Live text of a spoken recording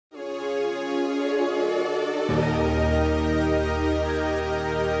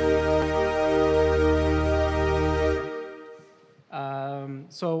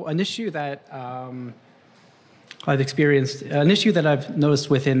So an issue that I've experienced, an issue that I've noticed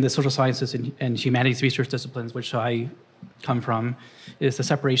within the social sciences and humanities research disciplines, which I come from, is the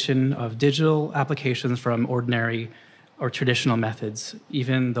separation of digital applications from ordinary or traditional methods,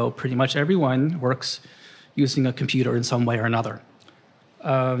 even though pretty much everyone works using a computer in some way or another.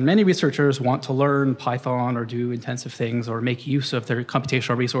 Many researchers want to learn Python or do intensive things or make use of their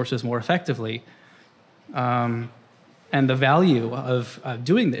computational resources more effectively. And the value of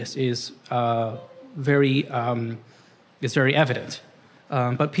doing this is very evident.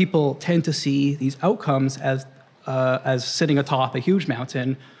 But people tend to see these outcomes as sitting atop a huge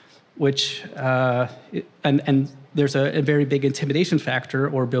mountain, which and there's a very big intimidation factor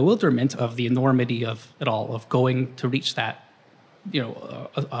or bewilderment of the enormity of it all, of going to reach that,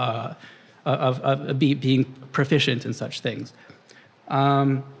 being proficient in such things.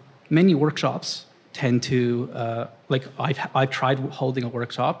 Many workshops tend to, like I've tried holding a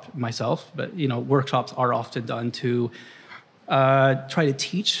workshop myself, but workshops are often done to try to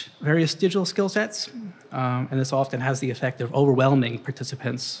teach various digital skill sets, and this often has the effect of overwhelming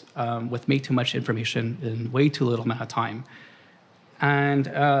participants with way too much information in way too little amount of time. And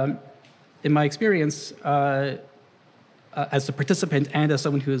in my experience, as a participant and as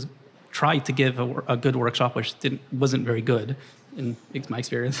someone who's tried to give a good workshop, which wasn't very good in my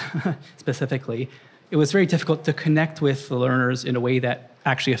experience specifically, it was very difficult to connect with the learners in a way that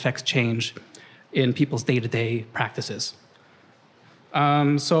actually affects change in people's day-to-day practices.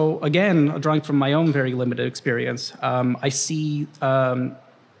 So again, drawing from my own very limited experience, I see that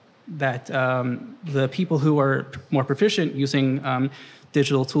the people who are more proficient using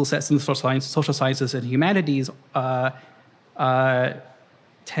digital tool sets in the social sciences and humanities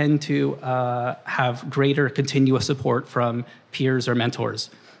tend to have greater continuous support from peers or mentors.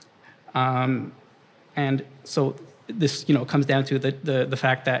 And so this comes down to the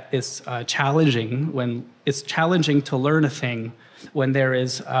fact that it's challenging to learn a thing when there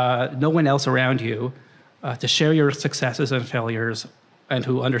is no one else around you to share your successes and failures and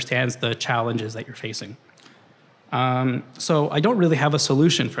who understands the challenges that you're facing. So I don't really have a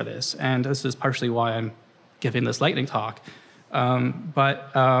solution for this, and this is partially why I'm giving this lightning talk.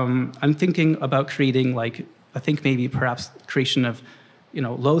 But I'm thinking about creating, maybe perhaps creation of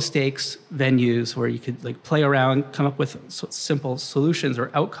low stakes venues where you could play around, come up with simple solutions or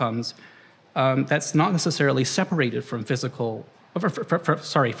outcomes that's not necessarily separated from physical,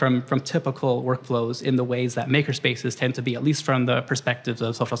 from typical workflows in the ways that makerspaces tend to be, at least from the perspectives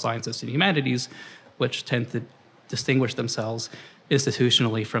of social sciences and humanities, which tend to distinguish themselves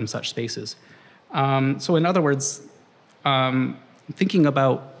institutionally from such spaces. So in other words, thinking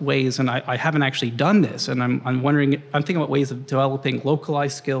about ways, and I haven't actually done this, and I'm thinking about ways of developing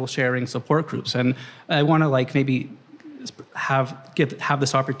localized skill sharing support groups, and I want to maybe have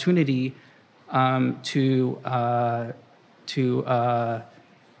this opportunity to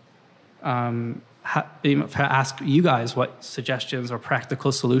ask you guys what suggestions or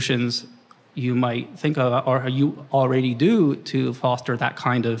practical solutions you might think of, or you already do to foster that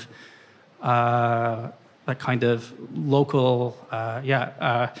kind of local, go.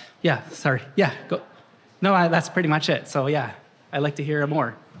 No, that's pretty much it. So yeah, I'd like to hear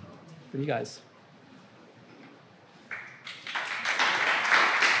more from you guys.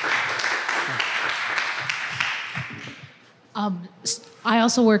 I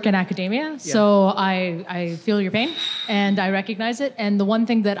also work in academia, so I feel your pain and I recognize it. And the one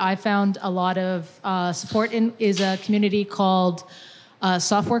thing that I found a lot of support in is a community called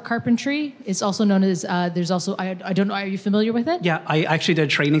Software Carpentry. It's also known as, there's also, I don't know, are you familiar with it? Yeah, I actually did a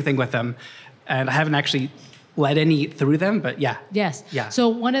training thing with them, and I haven't actually led any through them, but yeah. Yes. Yeah. So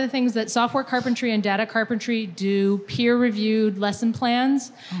one of the things that Software Carpentry and Data Carpentry do, peer-reviewed lesson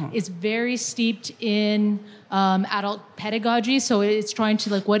plans. It's very steeped in adult pedagogy, so it's trying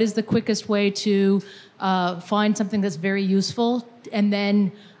to what is the quickest way to find something that's very useful, and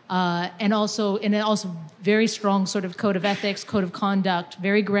then and also very strong sort of code of ethics, code of conduct,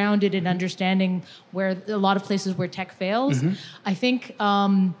 very grounded in understanding where a lot of places where tech fails. Mm-hmm. I think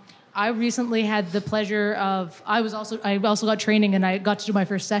I recently had the pleasure of, I also got training and I got to do my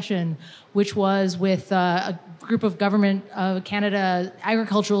first session, which was with a group of Government of Canada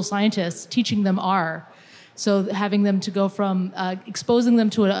agricultural scientists teaching them R. So having them to go from exposing them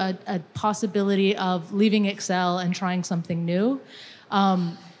to a possibility of leaving Excel and trying something new.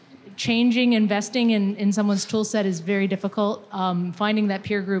 Investing in someone's tool set is very difficult. Finding that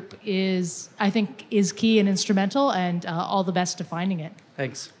peer group is key and instrumental, and all the best to finding it.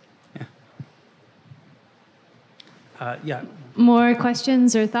 Thanks. Yeah. More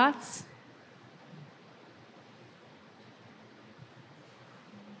questions or thoughts?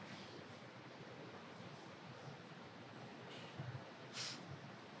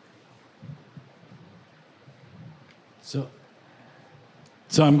 So,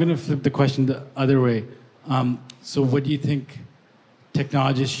 so I'm going to flip the question the other way. So what do you think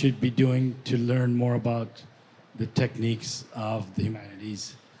technologists should be doing to learn more about the techniques of the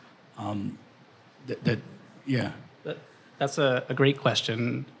humanities? Yeah. That's a great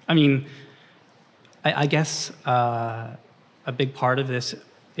question. I mean, I guess a big part of this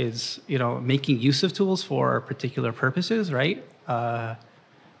is, you know, making use of tools for particular purposes, right? The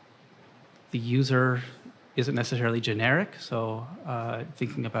user isn't necessarily generic, so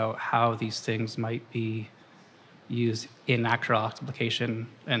thinking about how these things might be used in actual application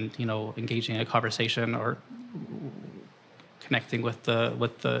and, you know, engaging in a conversation or connecting with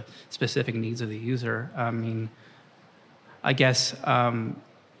the specific needs of the user. I mean, I guess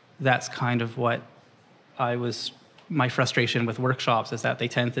that's kind of what my frustration with workshops is that they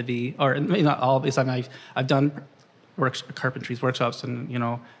tend to be, or maybe not all, because I've done carpentries workshops, and, you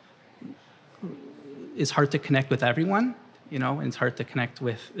know, it's hard to connect with everyone, you know, and it's hard to connect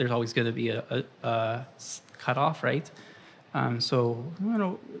with, there's always going to be a cutoff, right? So, you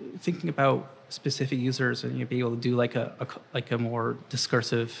know, thinking about specific users and you'll be able to do like a more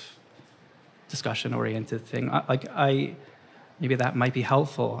discursive, discussion-oriented thing. Maybe that might be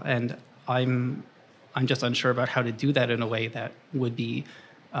helpful, and I'm just unsure about how to do that in a way that would be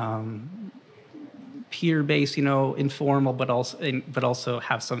peer-based, you know, informal, but also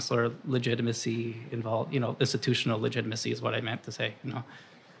have some sort of legitimacy involved. You know, institutional legitimacy is what I meant to say. You know,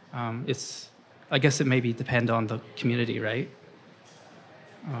 I guess it maybe depend on the community, right?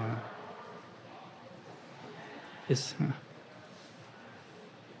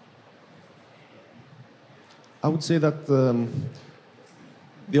 I would say that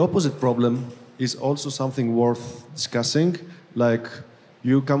the opposite problem is also something worth discussing. Like,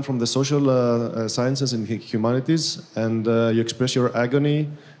 you come from the social sciences and humanities, and you express your agony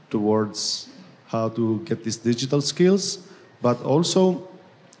towards how to get these digital skills, but also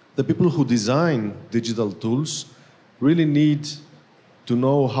the people who design digital tools really need to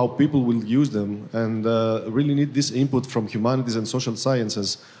know how people will use them, and really need this input from humanities and social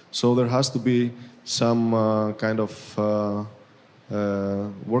sciences. So there has to be some kind of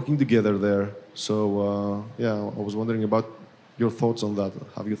working together there. So yeah, I was wondering about your thoughts on that.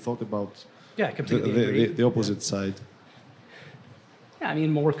 Have you thought about the opposite side? Yeah, I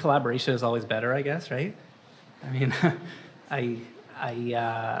mean, more collaboration is always better, I guess, right? I mean,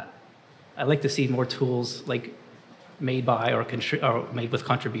 I like to see more tools like made by or made with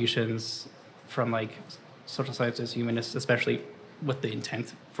contributions from like social sciences, humanists, especially with the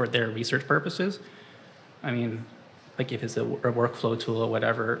intent for their research purposes. I mean, like if it's a workflow tool or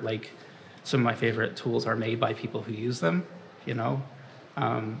whatever, like some of my favorite tools are made by people who use them, you know,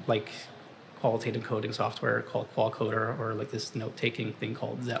 like qualitative coding software called QualCoder, or like this note-taking thing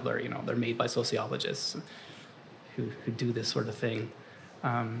called Zettler. You know, they're made by sociologists who do this sort of thing.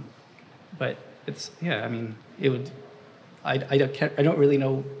 But it's, yeah, I mean, it would, I don't really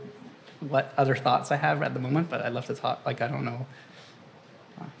know what other thoughts I have at the moment, but I'd love to talk, like, I don't know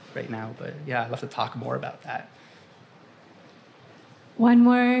right now, but yeah, I'd love to talk more about that. One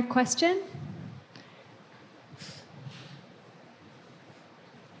more question?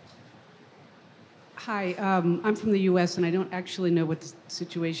 Hi, I'm from the US, and I don't actually know what the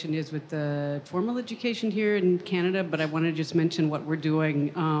situation is with the formal education here in Canada, but I want to just mention what we're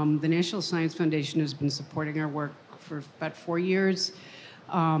doing. The National Science Foundation has been supporting our work for about 4 years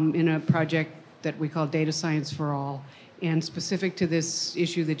in a project that we call Data Science for All. And specific to this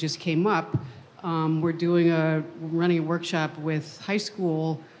issue that just came up, we're running a workshop with high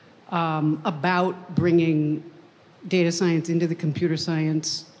school about bringing data science into the computer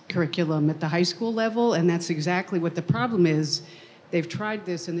science curriculum at the high school level, and that's exactly what the problem is. They've tried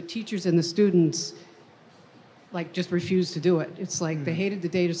this, and the teachers and the students like just refuse to do it. It's like they hated the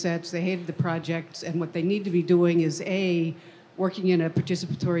data sets, they hated the projects, and what they need to be doing is working in a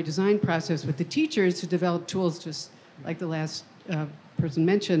participatory design process with the teachers to develop tools, just like the last person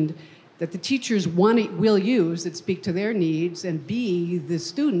mentioned, that the teachers will use that speak to their needs, and B, the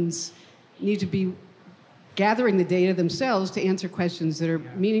students need to be gathering the data themselves to answer questions that are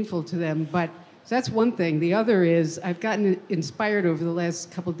meaningful to them. But so that's one thing. The other is I've gotten inspired over the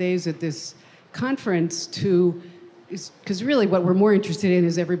last couple of days at this conference because really what we're more interested in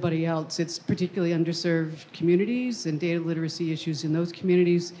is everybody else. It's particularly underserved communities and data literacy issues in those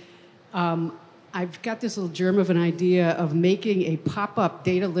communities. I've got this little germ of an idea of making a pop-up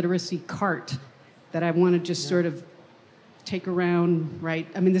data literacy cart that I want to just sort of take around, right?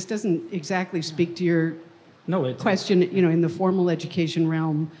 I mean, this doesn't exactly speak to your question, you know, in the formal education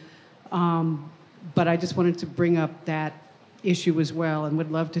realm, but I just wanted to bring up that issue as well, and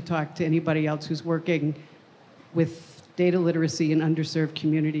would love to talk to anybody else who's working with data literacy in underserved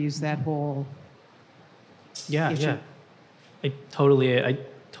communities, that whole Yeah, issue. yeah. I totally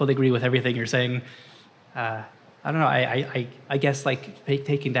agree with everything you're saying. I don't know. I guess like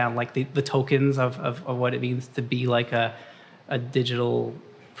taking down like the tokens of what it means to be like a digitally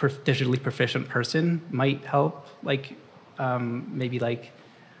proficient person might help. Maybe like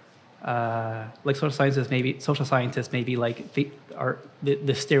social scientists maybe like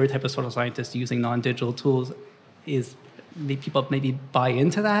the stereotype of social scientists using non-digital tools is people maybe buy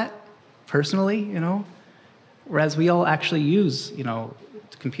into that personally, you know, whereas we all actually use, you know,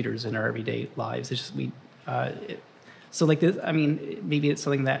 computers in our everyday lives. It's just so like this, I mean, maybe it's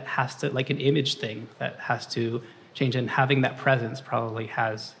something that has to, like an image thing that has to change, and having that presence probably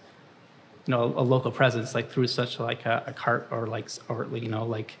has, you know, a local presence, like through such like a cart or you know,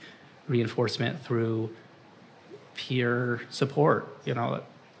 like reinforcement through peer support, you know.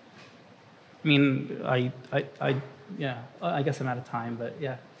 I mean, yeah, I guess I'm out of time, but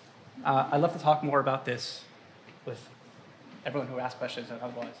yeah. I'd love to talk more about this with everyone who asked questions and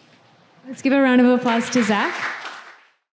otherwise. Let's give a round of applause to Zach.